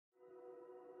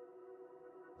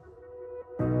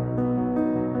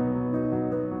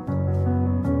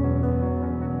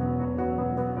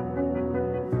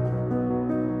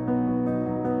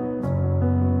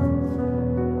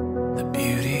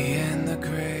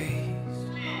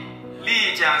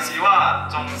像是我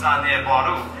中山的伴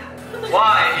侣，我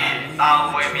会以后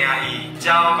陪命伊，照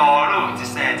顾你一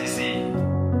生一世。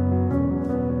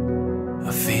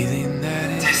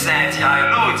一生只爱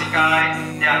你一家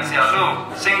，đáng惜你，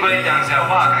胜过đáng惜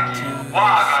我家己，我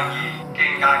家己更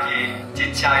家己，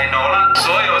一切的努力，所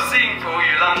有幸福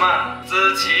与浪漫，只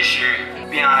期许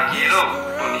拼起你，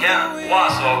分享我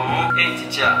所有因一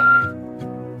只。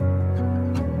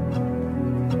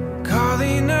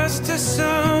 Calling us to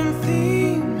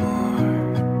something more.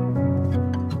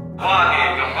 我嘅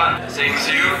永远承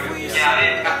受今日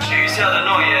许下的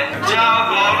诺言，照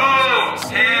顾你，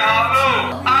配合你，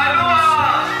爱你啊！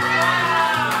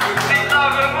直到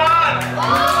永远。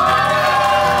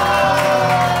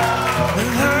 The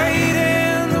light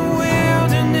in the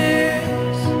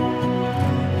wilderness.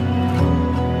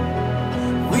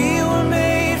 We were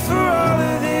made for all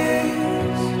of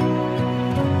this.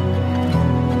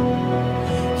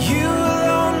 You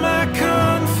alone, my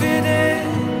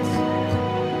confidence.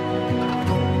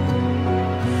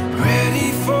 Ready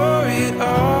for it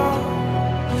all.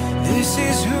 This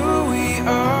is who we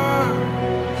are.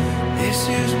 This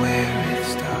is where it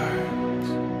starts.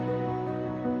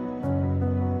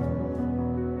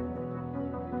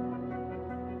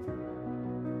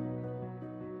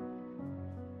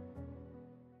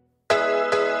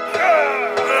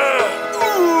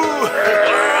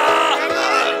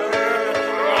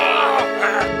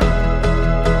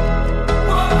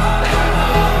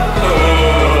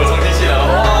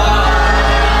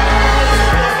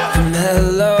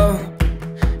 Hello,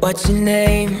 what's your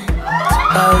name?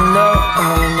 Oh no,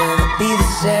 I'll never be the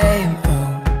same.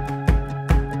 Oh,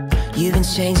 you've been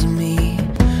changing me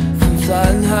from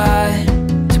flying high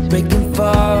to breaking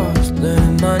falls.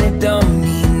 Learning money don't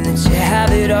mean that you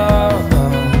have it all.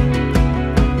 Oh,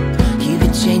 you've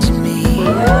been changing me.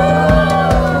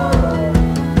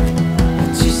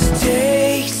 Just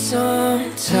take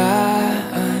some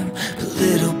time, but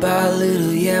little by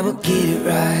little, yeah, we'll get it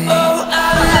right.